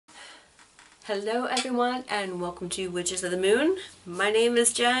Hello everyone and welcome to Witches of the Moon. My name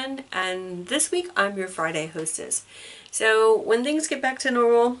is Jen and this week I'm your Friday hostess. So when things get back to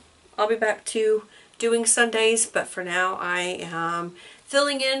normal, I'll be back to doing Sundays, but for now I am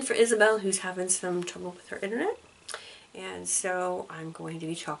filling in for Isabel, who's having some trouble with her internet. And so I'm going to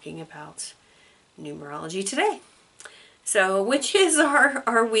be talking about numerology today. So which is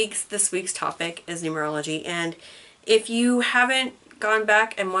this week's topic is numerology. And if you haven't gone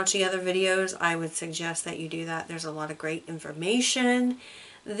back and watched the other videos, I would suggest that you do that. There's a lot of great information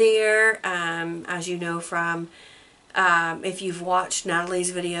there. As you know from, if you've watched Natalie's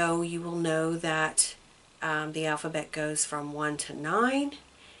video, you will know that the alphabet goes from 1 to 9.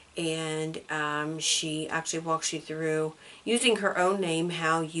 And she actually walks you through, using her own name,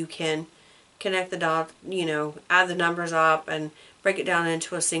 how you can connect the dots, add the numbers up and break it down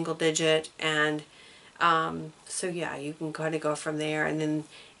into a single digit. And so yeah, you can kind of go from there. And then,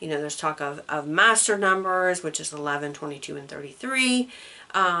 there's talk of master numbers, which is 11, 22, and 33.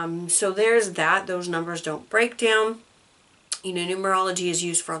 So there's that. Those numbers don't break down. Numerology is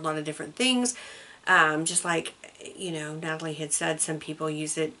used for a lot of different things. Just like, Natalie had said, some people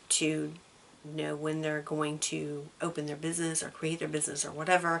use it to know when they're going to open their business or create their business or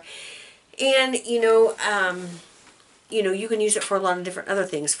whatever. And, you can use it for a lot of different other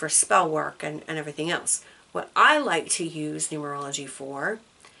things, for spell work and everything else. What I like to use numerology for,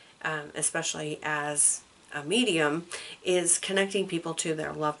 especially as a medium, is connecting people to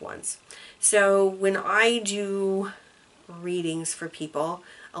their loved ones. So when I do readings for people,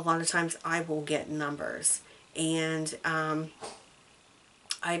 a lot of times I will get numbers. And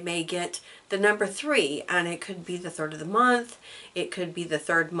I may get the number 3, and it could be the 3rd of the month, it could be the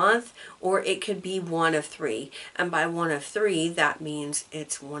 3rd month, or it could be 1 of 3. And by 1 of 3, that means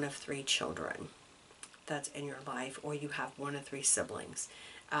it's 1 of 3 children that's in your life, or you have 1 of 3 siblings.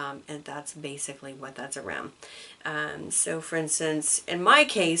 And that's basically what that's around. So for instance, in my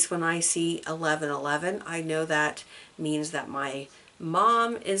case, when I see 1111, I know that means that my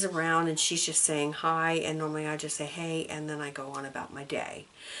mom is around and she's just saying hi, and normally I just say hey and then I go on about my day.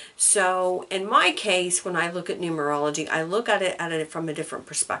 So in my case, when I look at numerology, I look at it from a different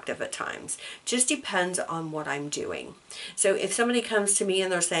perspective at times. Just depends on what I'm doing. So if somebody comes to me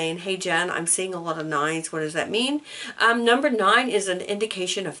and they're saying, hey Jen, I'm seeing a lot of 9s, what does that mean? Number 9 is an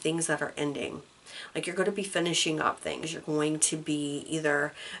indication of things that are ending. Like you're going to be finishing up things. You're going to be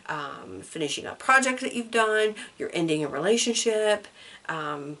either finishing up projects that you've done, you're ending a relationship,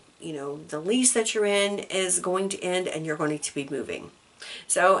 the lease that you're in is going to end and you're going to be moving.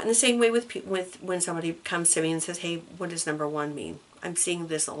 So in the same way with when somebody comes to me and says, hey, what does number 1 mean? I'm seeing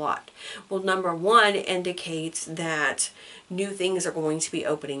this a lot. Well, number 1 indicates that new things are going to be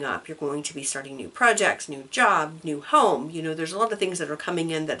opening up. You're going to be starting new projects, new job, new home. There's a lot of things that are coming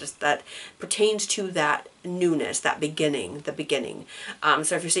in that pertains to that newness, that beginning, the beginning.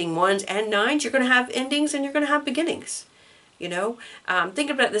 So if you're seeing 1s and 9s, you're going to have endings and you're going to have beginnings. Think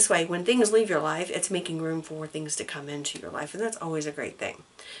about it this way. When things leave your life, it's making room for things to come into your life, and that's always a great thing.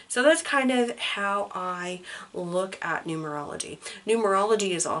 So that's kind of how I look at numerology.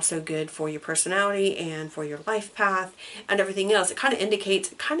 Numerology is also good for your personality and for your life path and everything else. It kind of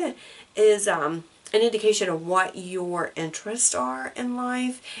indicates, is an indication of what your interests are in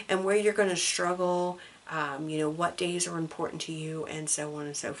life and where you're going to struggle, what days are important to you, and so on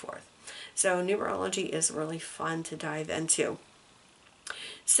and so forth. So numerology is really fun to dive into.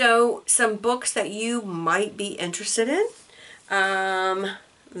 So some books that you might be interested in.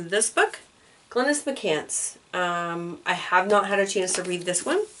 This book, Glynis McCants. I have not had a chance to read this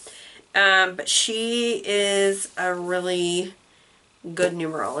one, but she is a really good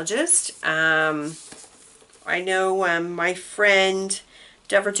numerologist. I know my friend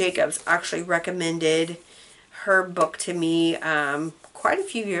Deborah Jacobs actually recommended her book to me quite a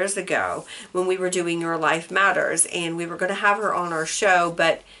few years ago when we were doing Your Life Matters, and we were going to have her on our show,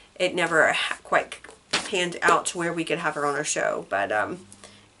 but it never quite panned out to where we could have her on our show, but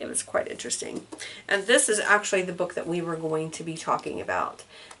it was quite interesting. And this is actually the book that we were going to be talking about.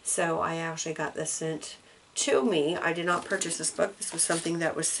 So I actually got this sent to me. I did not purchase this book. This was something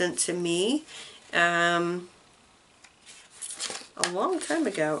that was sent to me a long time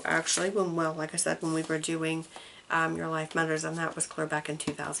ago, actually, like I said, when we were doing Your Life Matters, and that was clear back in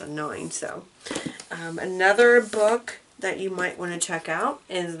 2009. So another book that you might want to check out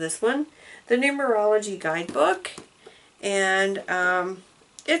is this one, the Numerology Guidebook, and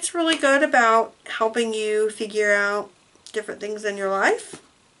it's really good about helping you figure out different things in your life.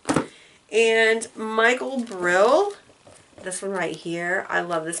 And Michael Brill This one right here. I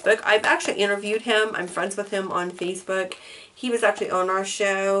love this book. I've actually interviewed him. I'm friends with him on Facebook. He was actually on our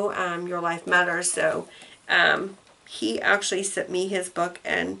show, Your Life Matters. So he actually sent me his book,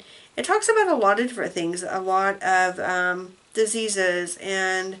 and it talks about a lot of different things. A lot of diseases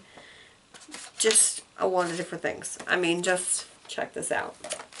and just a lot of different things. I mean, just check this out.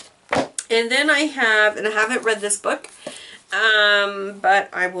 And then I haven't read this book, but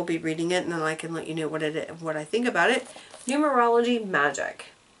I will be reading it, and then I can let you know what I think about it. Numerology Magic.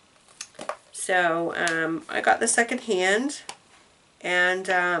 So I got the second hand, and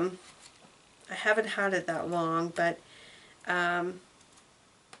I haven't had it that long, but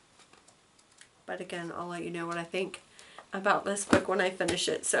again, I'll let you know what I think about this book when I finish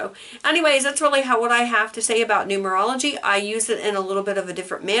it. So anyways, that's really what I have to say about numerology. I use it in a little bit of a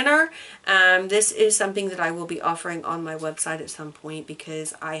different manner. This is something that I will be offering on my website at some point,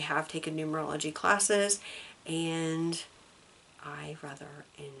 because I have taken numerology classes and I rather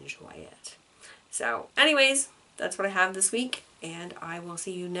enjoy it. So anyways, that's what I have this week, and I will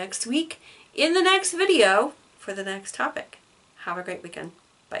see you next week in the next video for the next topic. Have a great weekend.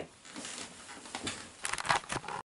 Bye.